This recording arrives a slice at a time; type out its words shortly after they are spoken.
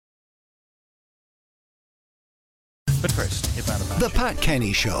But first, Ivana Bacik. The Pat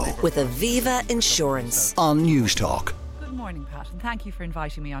Kenny Show with Aviva Insurance on News Talk. Good morning, Pat, and thank you for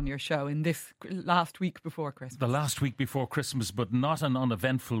inviting me on your show in this last week before Christmas. The last week before Christmas, but not an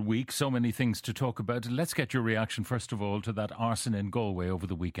uneventful week. So many things to talk about. Let's get your reaction, first of all, to that arson in Galway over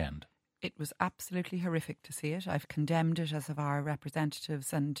the weekend. It was absolutely horrific to see it. I've condemned it, as have our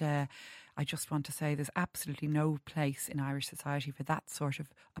representatives, and I just want to say there's absolutely no place in Irish society for that sort of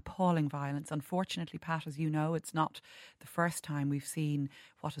appalling violence. Unfortunately, Pat, as you know, it's not the first time we've seen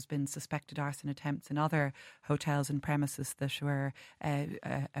what has been suspected arson attempts in other hotels and premises that were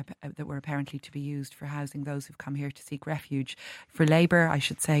apparently to be used for housing those who've come here to seek refuge. For Labour, I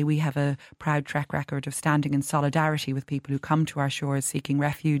should say, we have a proud track record of standing in solidarity with people who come to our shores seeking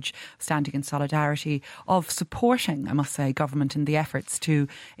refuge, standing in solidarity, of supporting, I must say, government in the efforts to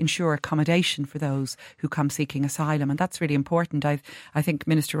ensure accommodation for those who come seeking asylum. And that's really important. I think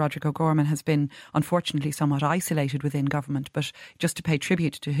Minister Roderick O'Gorman has been, unfortunately, somewhat isolated within government, but just to pay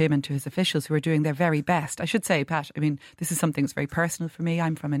tribute to him and to his officials who are doing their very best. I should say, Pat, I mean, this is something that's very personal for me.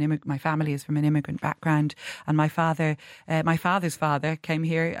 I'm from my family is from an immigrant background, and my father's father came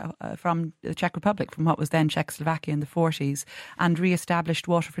here from the Czech Republic, from what was then Czechoslovakia in the 40s, and re-established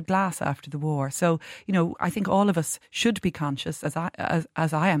Waterford Glass after the war. So, you know, I think all of us should be conscious, as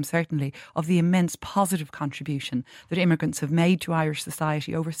I am certainly, of the immense positive contribution that immigrants have made to Irish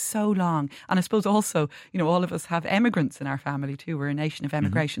society over so long. And I suppose also, you know, all of us have emigrants in our family too. We're a nation of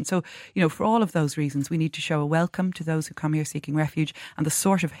emigration. So, you know, for all of those reasons, we need to show a welcome to those who come here seeking refuge, and the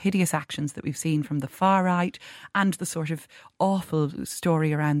sort of hideous actions that we've seen from the far right and the sort of awful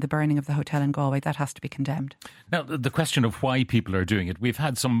story around the burning of the hotel in Galway, that has to be condemned. Now, the question of why people are doing it, we've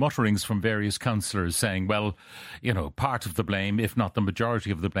had some mutterings from various councillors saying, well, you know, part of the blame, if not the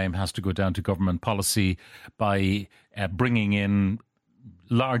majority of the blame, has to go down to government policy by bringing in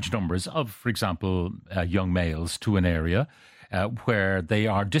large numbers of, for example, young males to an area where they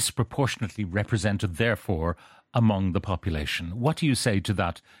are disproportionately represented, therefore, among the population. What do you say to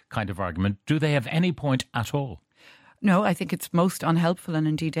that kind of argument? Do they have any point at all? No, I think it's most unhelpful and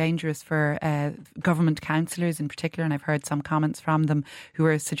indeed dangerous for government councillors in particular, and I've heard some comments from them who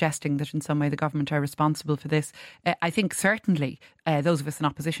are suggesting that in some way the government are responsible for this. I think certainly those of us in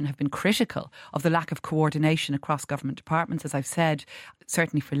opposition have been critical of the lack of coordination across government departments. As I've said,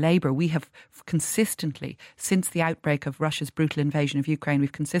 certainly for Labour, we have consistently, since the outbreak of Russia's brutal invasion of Ukraine,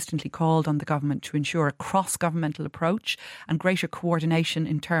 we've consistently called on the government to ensure a cross-governmental approach and greater coordination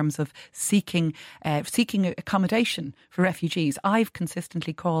in terms of seeking accommodation for refugees. I've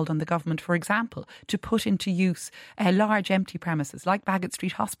consistently called on the government, for example, to put into use large empty premises like Baggot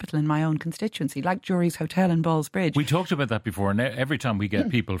Street Hospital in my own constituency, like Jury's Hotel in Ballsbridge. We talked about that before, and every time we get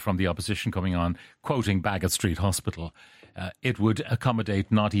people from the opposition coming on quoting Baggot Street Hospital, it would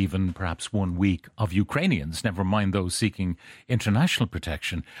accommodate not even perhaps 1 week of Ukrainians, never mind those seeking international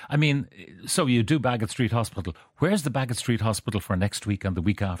protection. I mean, so you do Baggot Street Hospital. Where's the Baggot Street Hospital for next week and the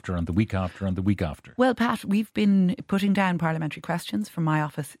week after and the week after and the week after? Well, Pat, we've been putting down parliamentary questions from my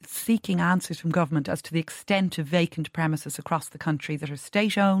office, seeking answers from government as to the extent of vacant premises across the country that are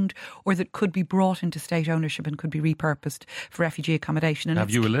state-owned or that could be brought into state ownership and could be repurposed for refugee accommodation. And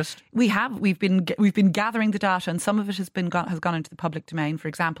have you a list? We have. We've been gathering the data, and some of it has gone into the public domain. For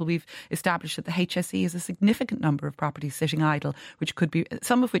example, we've established that the HSE has a significant number of properties sitting idle, which could be,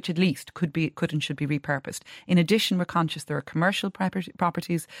 some of which at least could and should be repurposed. In addition, we're conscious there are commercial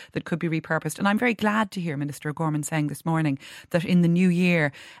properties that could be repurposed. And I'm very glad to hear Minister O'Gorman saying this morning that in the new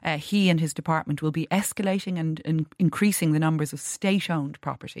year, he and his department will be escalating and increasing the numbers of state-owned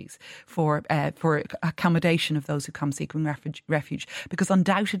properties for accommodation of those who come seeking refuge, because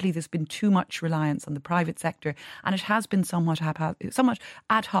undoubtedly there's been too much reliance on the private sector, and it has been somewhat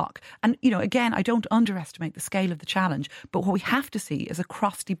ad hoc. And, you know, again, I don't underestimate the scale of the challenge, but what we have to see is a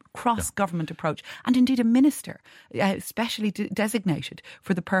cross-government approach, and indeed a minister specially designated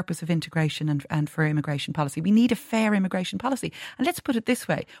for the purpose of integration and for immigration policy. We need a fair immigration policy. And let's put it this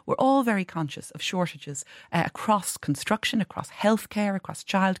way, we're all very conscious of shortages across construction, across healthcare, across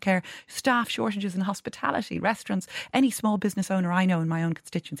childcare, staff shortages in hospitality, restaurants, any small business owner I know in my own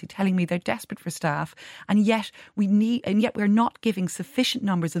constituency telling me they're desperate for staff, and yet we're not giving sufficient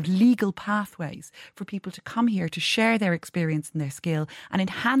numbers of legal pathways for people to come here to share their experience and their skill and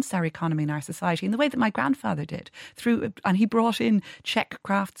enhance our economy and our society in the way that my grandfather did, and he brought in Czech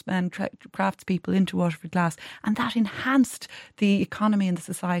craftspeople into Waterford Glass, and that enhanced the economy and the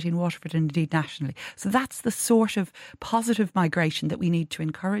society in Waterford and indeed nationally. So that's the sort of positive migration that we need to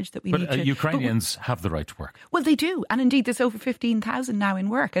encourage. Ukrainians have the right to work. Well, they do, and indeed there's over 15,000 now in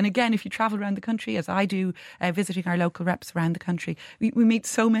work. And again, if you travel around the country, as I do, visiting our local local reps around the country. We meet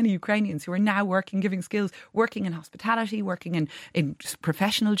so many Ukrainians who are now giving skills, working in hospitality, working in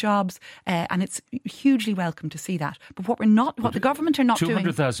professional jobs, and it's hugely welcome to see that. But what the government are not doing...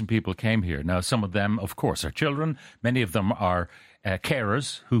 200,000 people came here. Now, some of them, of course, are children. Many of them are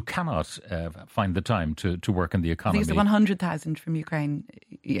carers who cannot find the time to work in the economy. I think it's 100,000 from Ukraine.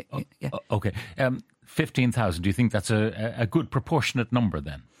 Yeah. Okay. 15,000, do you think that's a good proportionate number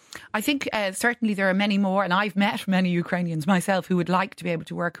then? I think certainly there are many more, and I've met many Ukrainians myself who would like to be able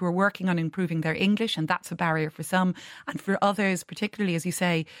to work, who are working on improving their English, and that's a barrier for some. And for others, particularly, as you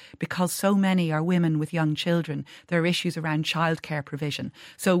say, because so many are women with young children, there are issues around childcare provision.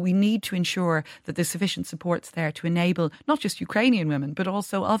 So we need to ensure that there's sufficient supports there to enable not just Ukrainian women, but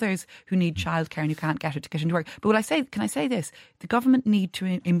also others who need childcare and who can't get it to get into work. But can I say this? The government need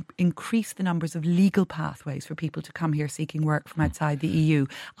to increase the numbers of legal pathways for people to come here seeking work from outside the EU.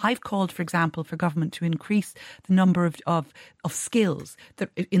 I've called, for example, for government to increase the number of skills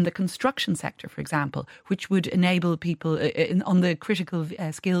that in the construction sector, for example, which would enable people on the critical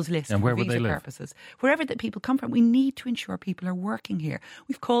skills list and for visa purposes. Wherever that people come from, we need to ensure people are working here.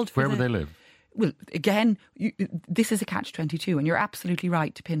 We've called for where would they live? Well, again, this is a catch-22, and you're absolutely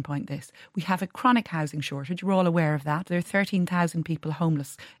right to pinpoint this. We have a chronic housing shortage. We're all aware of that. There are 13,000 people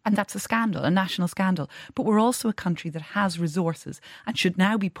homeless, and that's a scandal, a national scandal. But we're also a country that has resources and should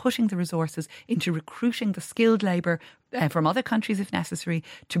now be putting the resources into recruiting the skilled labour from other countries if necessary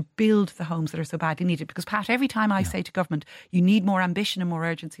to build the homes that are so badly needed. Because, Pat, every time I say to government, you need more ambition and more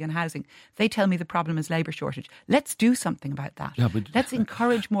urgency on housing, they tell me the problem is labour shortage. Let's do something about that. Yeah, but let's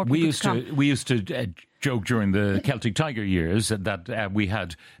encourage more people to come. We used to joke during the Celtic Tiger years that we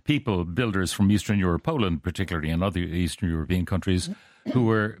had builders from Eastern Europe, Poland particularly, and other Eastern European countries, who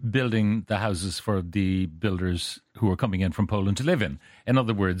were building the houses for the builders who were coming in from Poland to live in. In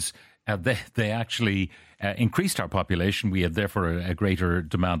other words, they actually increased our population. We had therefore a greater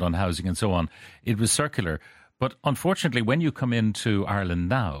demand on housing and so on. It was circular. But unfortunately, when you come into Ireland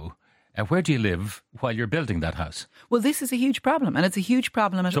now, where do you live while you're building that house? Well, this is a huge problem, and it's a huge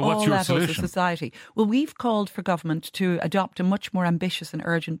problem at all levels of society. Well, we've called for government to adopt a much more ambitious and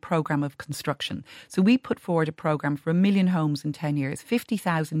urgent programme of construction. So we put forward a programme for 1 million homes in 10 years,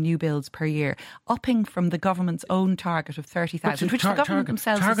 50,000 new builds per year, upping from the government's own target of 30,000, which the government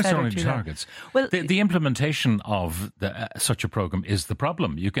themselves have said are too low. Well, the implementation of such a programme is the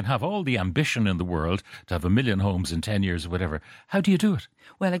problem. You can have all the ambition in the world to have 1 million homes in 10 years or whatever. How do you do it?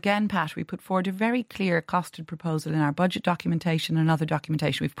 Well, again, Pat, we put forward a very clear costed proposal in our budget documentation and other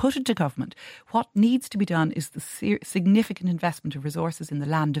documentation. We've put it to government. What needs to be done is the significant investment of resources in the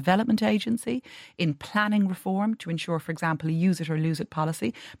Land Development Agency, in planning reform to ensure, for example, a use it or lose it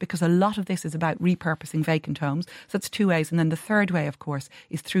policy, because a lot of this is about repurposing vacant homes. So that's two ways. And then the third way, of course,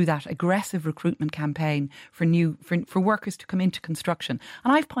 is through that aggressive recruitment campaign for workers to come into construction.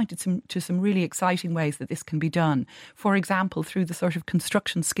 And I've pointed to some really exciting ways that this can be done. For example, through the sort of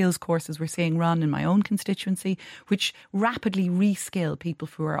construction skills courses we're seeing run in my own constituency, which rapidly reskill people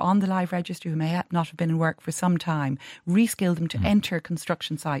who are on the live register who may not have been in work for some time, reskill them to enter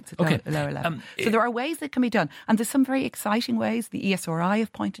construction sites at a lower level. So there are ways that can be done. And there's some very exciting ways the ESRI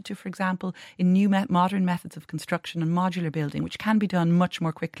have pointed to, for example, in new modern methods of construction and modular building, which can be done much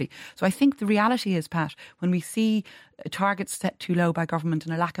more quickly. So I think the reality is, Pat, when we see targets set too low by government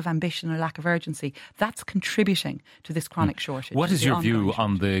and a lack of ambition and a lack of urgency, that's contributing to this chronic shortage. What is your view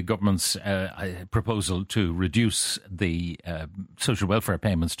on the government's proposal to reduce the social welfare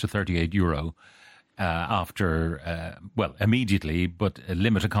payments to €38 immediately, but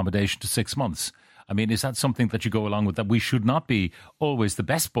limit accommodation to 6 months? I mean, is that something that you go along with, that we should not be always the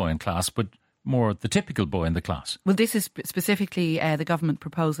best boy in class, but more the typical boy in the class? Well, this is specifically the government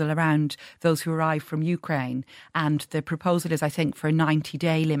proposal around those who arrive from Ukraine, and the proposal is, I think, for a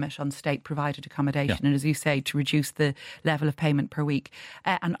 90-day limit on state-provided accommodation, and as you say, to reduce the level of payment per week.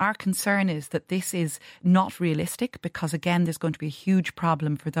 And our concern is that this is not realistic, because again, there's going to be a huge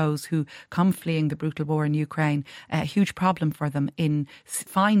problem for those who come fleeing the brutal war in Ukraine, a huge problem for them in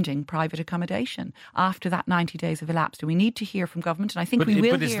finding private accommodation after that 90 days have elapsed. And we need to hear from government, and I think we will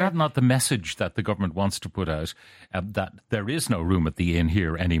hear. But is that not the message that the government wants to put out, that there is no room at the inn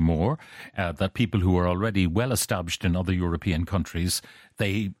here anymore, that people who are already well established in other European countries,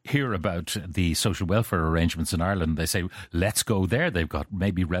 they hear about the social welfare arrangements in Ireland, they say, let's go there. They've got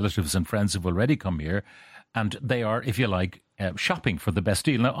maybe relatives and friends who've already come here, and they are, if you like, shopping for the best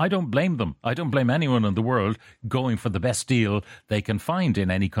deal. Now, I don't blame them. I don't blame anyone in the world going for the best deal they can find in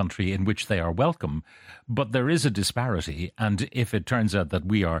any country in which they are welcome. But there is a disparity. And if it turns out that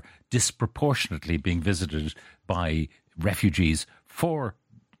we are disproportionately being visited by refugees for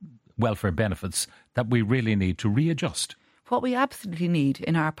welfare benefits that we really need to readjust. What we absolutely need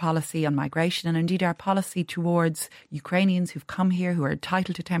in our policy on migration, and indeed our policy towards Ukrainians who've come here, who are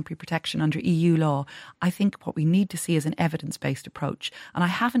entitled to temporary protection under EU law, I think what we need to see is an evidence-based approach. And I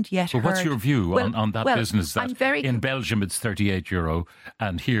haven't yet heard... What's your view on that business? That in Belgium it's €38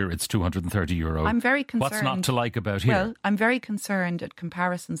 and here it's €230. I'm very concerned. What's not to like about here? Well, I'm very concerned at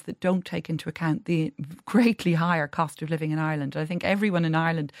comparisons that don't take into account the greatly higher cost of living in Ireland. I think everyone in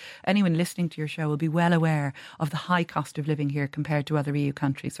Ireland, anyone listening to your show, will be well aware of the high cost of living here compared to other EU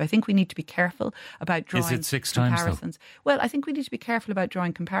countries. So I think we need to be careful about drawing comparisons. Is it 6 times? Well, I think we need to be careful about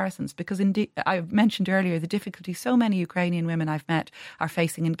drawing comparisons because indeed, I mentioned earlier the difficulty so many Ukrainian women I've met are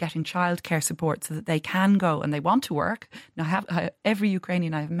facing in getting childcare support so that they can go and they want to work. Now, every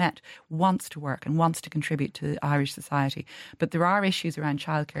Ukrainian I've met wants to work and wants to contribute to Irish society. But there are issues around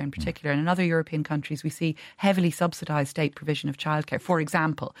childcare in particular. And in other European countries, we see heavily subsidised state provision of childcare, for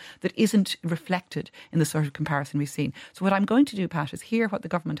example, that isn't reflected in the sort of comparison we've seen. So what I'm going to do, Pat, is hear what the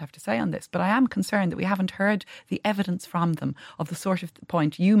government have to say on this. But I am concerned that we haven't heard the evidence from them of the sort of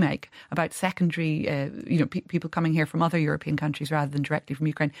point you make about secondary, people coming here from other European countries rather than directly from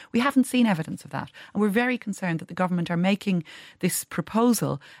Ukraine. We haven't seen evidence of that. And we're very concerned that the government are making this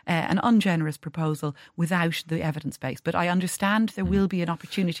proposal, an ungenerous proposal, without the evidence base. But I understand there will be an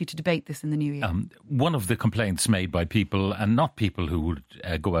opportunity to debate this in the new year. One of the complaints made by people, and not people who would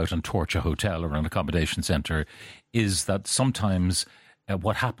go out and torch a hotel or an accommodation centre, is that sometimes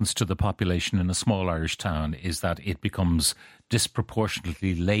what happens to the population in a small Irish town is that it becomes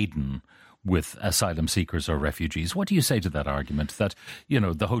disproportionately laden with asylum seekers or refugees. What do you say to that argument that,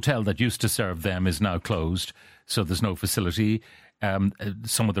 the hotel that used to serve them is now closed, so there's no facility?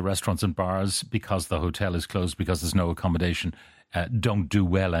 Some of the restaurants and bars, because the hotel is closed, because there's no accommodation, don't do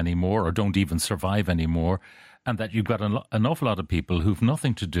well anymore or don't even survive anymore. And that you've got an awful lot of people who've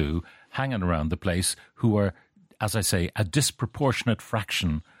nothing to do hanging around the place who are, as I say, a disproportionate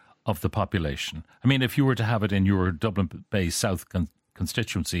fraction of the population. I mean, if you were to have it in your Dublin Bay South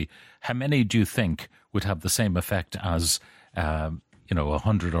constituency, how many do you think would have the same effect as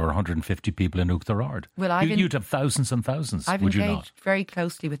 100 or 150 people in Oughterard? Well, you'd have thousands and thousands, would you not? I've engaged very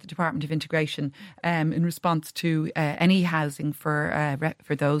closely with the Department of Integration in response to any housing for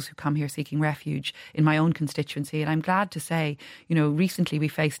those who come here seeking refuge in my own constituency. And I'm glad to say, recently we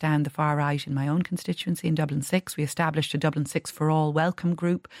faced down the far right in my own constituency in Dublin 6. We established a Dublin 6 for All welcome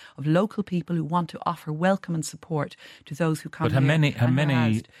group of local people who want to offer welcome and support to those who come here. But how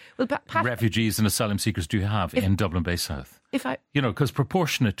many refugees and asylum seekers do you have in Dublin Bay South? Because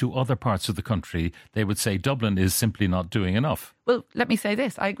proportionate to other parts of the country, they would say Dublin is simply not doing enough. Well, let me say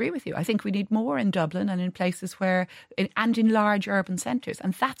this. I agree with you. I think we need more in Dublin and in places and in large urban centres.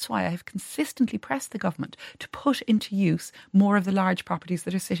 And that's why I have consistently pressed the government to put into use more of the large properties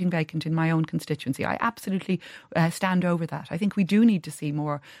that are sitting vacant in my own constituency. I absolutely stand over that. I think we do need to see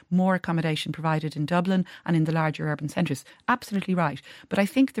more accommodation provided in Dublin and in the larger urban centres. Absolutely right. But I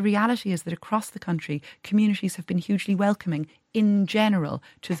think the reality is that across the country, communities have been hugely welcoming in general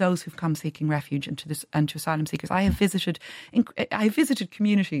to those who've come seeking refuge and to asylum seekers. I have visited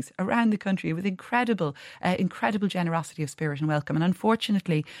communities around the country with incredible generosity of spirit and welcome. And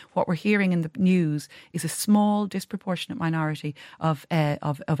unfortunately, what we're hearing in the news is a small, disproportionate minority of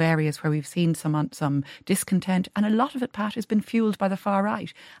areas where we've seen some discontent, and a lot of it, Pat, has been fueled by the far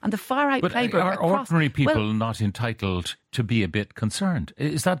right and the far right playbook. But are ordinary people not entitled to be a bit concerned?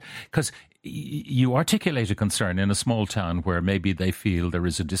 Is that because you articulate a concern in a small town where maybe they feel there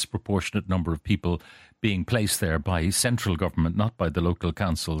is a disproportionate number of people being placed there by central government, not by the local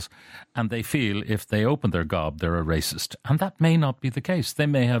councils, and they feel if they open their gob, they're a racist. And that may not be the case. They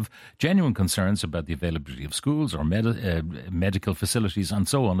may have genuine concerns about the availability of schools or medical facilities and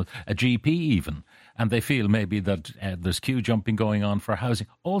so on, a GP even. And they feel maybe that there's queue jumping going on for housing,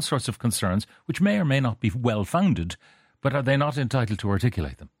 all sorts of concerns, which may or may not be well-founded. But are they not entitled to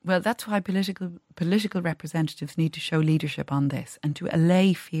articulate them? Well, that's why political representatives need to show leadership on this and to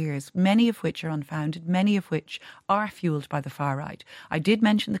allay fears, many of which are unfounded, many of which are fuelled by the far right. I did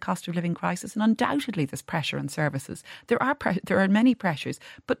mention the cost of living crisis, and undoubtedly there's pressure on services. There are many pressures,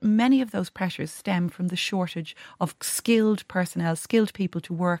 but many of those pressures stem from the shortage of skilled personnel, skilled people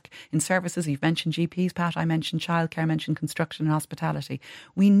to work in services. You've mentioned GPs, Pat. I mentioned childcare, I mentioned construction and hospitality.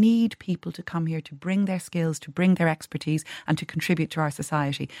 We need people to come here to bring their skills, to bring their expertise, and to contribute to our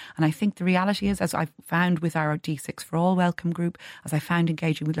society. And I think the reality is, as I've found with our D6 for All welcome group, as I found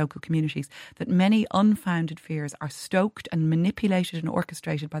engaging with local communities, that many unfounded fears are stoked and manipulated and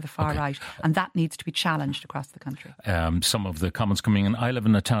orchestrated by the far right, and that needs to be challenged across the country. Some of the comments coming in. I live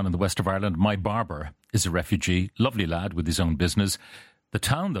in a town in the west of Ireland. My barber is a refugee, lovely lad with his own business. The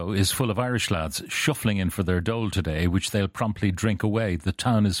town, though, is full of Irish lads shuffling in for their dole today, which they'll promptly drink away. The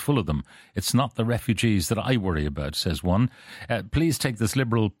town is full of them. It's not the refugees that I worry about, says one. Please take this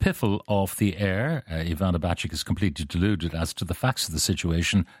Liberal piffle off the air. Ivana Bacik is completely deluded as to the facts of the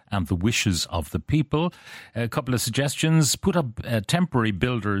situation and the wishes of the people. A couple of suggestions. Put up temporary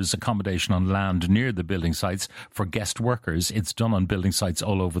builders' accommodation on land near the building sites for guest workers. It's done on building sites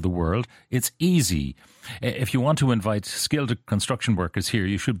all over the world. It's easy. If you want to invite skilled construction workers here,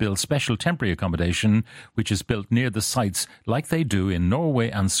 you should build special temporary accommodation which is built near the sites like they do in Norway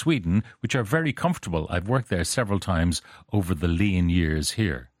and Sweden, which are very comfortable. I've worked there several times over the lean years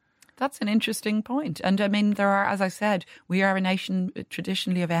here. That's an interesting point. And I mean, there are, as I said, we are a nation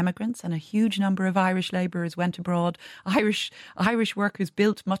traditionally of emigrants, and a huge number of Irish labourers went abroad. Irish workers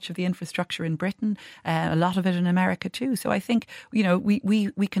built much of the infrastructure in Britain, a lot of it in America too. So I think, you know, we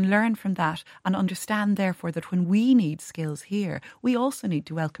can learn from that and understand, therefore, that when we need skills here, we also need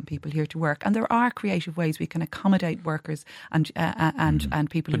to welcome people here to work. And there are creative ways we can accommodate workers and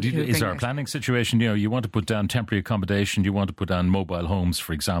people. But is there a planning situation? You know, you want to put down temporary accommodation, you want to put down mobile homes,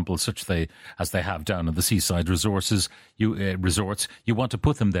 for example, such as they have down in the seaside resorts. You want to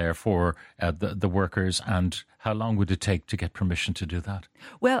put them there for the workers, and how long would it take to get permission to do that?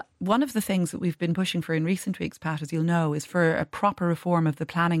 Well, one of the things that we've been pushing for in recent weeks, Pat, as you'll know, is for a proper reform of the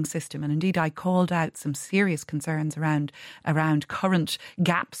planning system. And indeed, I called out some serious concerns around current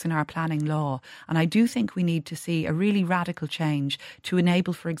gaps in our planning law. And I do think we need to see a really radical change to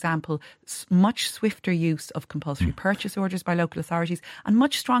enable, for example, much swifter use of compulsory purchase orders by local authorities and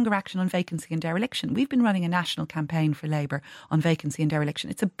much stronger action on vacancy and dereliction. We've been running a national campaign for Labour on vacancy and dereliction.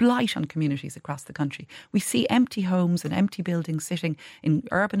 It's a blight on communities across the country. We see empty homes and empty buildings sitting in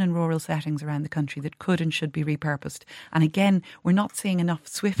urban and rural settings around the country that could and should be repurposed. And again, we're not seeing enough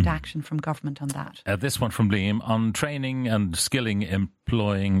swift action from government on that. This one from Liam on training and skilling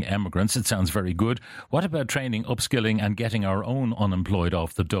employing emigrants. It sounds very good. What about training, upskilling and getting our own unemployed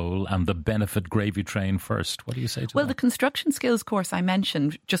off the dole and the benefit gravy train first? What do you say to that? Well, the construction skills course I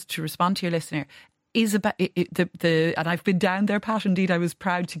mentioned, just to respond to your listener, is about and I've been down there, Pat. Indeed, I was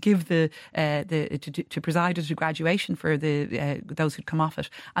proud to give to preside at a graduation for those who'd come off it,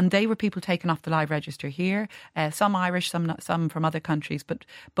 and they were people taken off the live register here, some Irish, some from other countries. But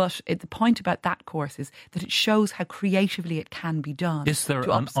the point about that course is that it shows how creatively it can be done. Is there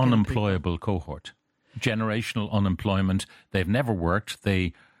an unemployable cohort? Generational unemployment. They've never worked.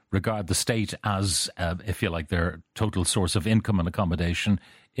 They regard the state as, if you like, their total source of income and accommodation.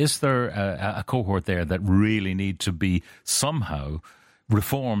 Is there a cohort there that really need to be somehow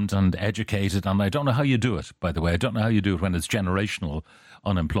reformed and educated? And I don't know how you do it, by the way. I don't know how you do it when it's generational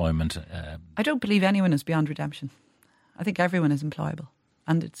unemployment. I don't believe anyone is beyond redemption. I think everyone is employable.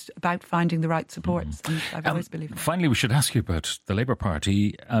 And it's about finding the right supports. And I've always believed that. Finally, we should ask you about the Labour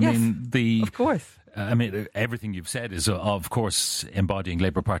Party. Of course. I mean, everything you've said is, of course, embodying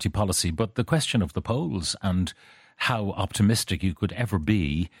Labour Party policy. But the question of the polls and how optimistic you could ever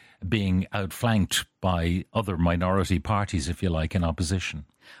be being outflanked by other minority parties, if you like, in opposition.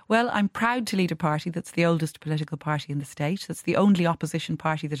 Well, I'm proud to lead a party that's the oldest political party in the state. That's the only opposition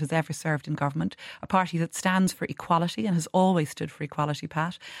party that has ever served in government. A party that stands for equality and has always stood for equality,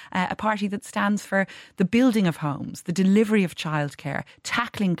 Pat. A party that stands for the building of homes, the delivery of childcare,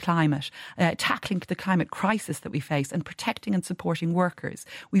 tackling climate, tackling the climate crisis that we face, and protecting and supporting workers.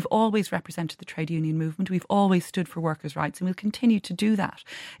 We've always represented the trade union movement. We've always stood for workers' rights, and we'll continue to do that.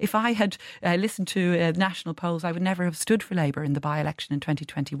 If I had listened to national polls, I would never have stood for Labour in the by-election in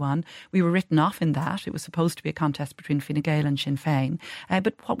 2021. We were written off in that. It was supposed to be a contest between Fine Gael and Sinn Féin.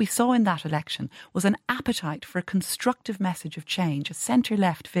 But what we saw in that election was an appetite for a constructive message of change, a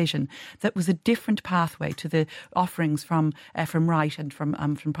centre-left vision that was a different pathway to the offerings from right and from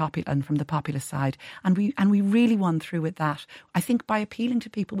the populist side. And we really won through with that, I think, by appealing to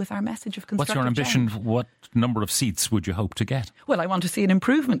people with our message of constructive change. What's your ambition? What number of seats would you hope to get? Well, I want to see an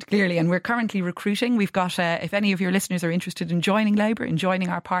improvement, clearly, and we're currently recruiting. We've got, if any of your listeners are interested in joining Labour, in joining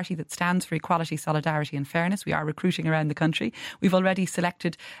our party that stands for equality, solidarity and fairness, we are recruiting around the country. We've already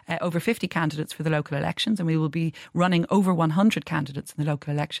selected over 50 candidates for the local elections, and we will be running over 100 candidates in the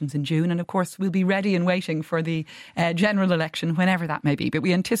local elections in June. And of course, we'll be ready and waiting for the general election, whenever that may be. But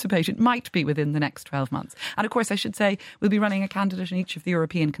we anticipate it might be within the next 12 months. And of course, I should say, we'll be running a candidate in each of the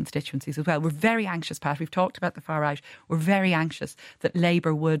European constituencies as well. We're very anxious, Pat. We've talked about the far right. We're very anxious that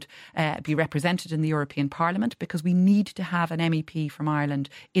Labour would be represented in the European Parliament, because we need to have an MEP from Ireland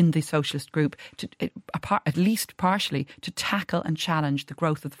in the socialist group, at least partially, to tackle and challenge the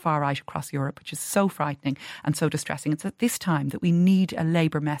growth of the far right across Europe, which is so frightening and so distressing. It's at this time that we need a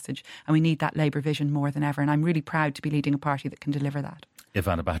Labour message, and we need that Labour vision more than ever. And I'm really proud to be leading a party that can deliver that.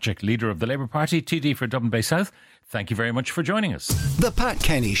 Ivana Bacik, leader of the Labour Party, TD for Dublin Bay South, thank you very much for joining us. The Pat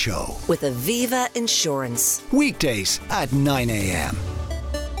Kenny Show. With Aviva Insurance. Weekdays at 9 a.m.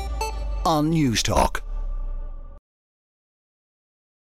 on News Talk.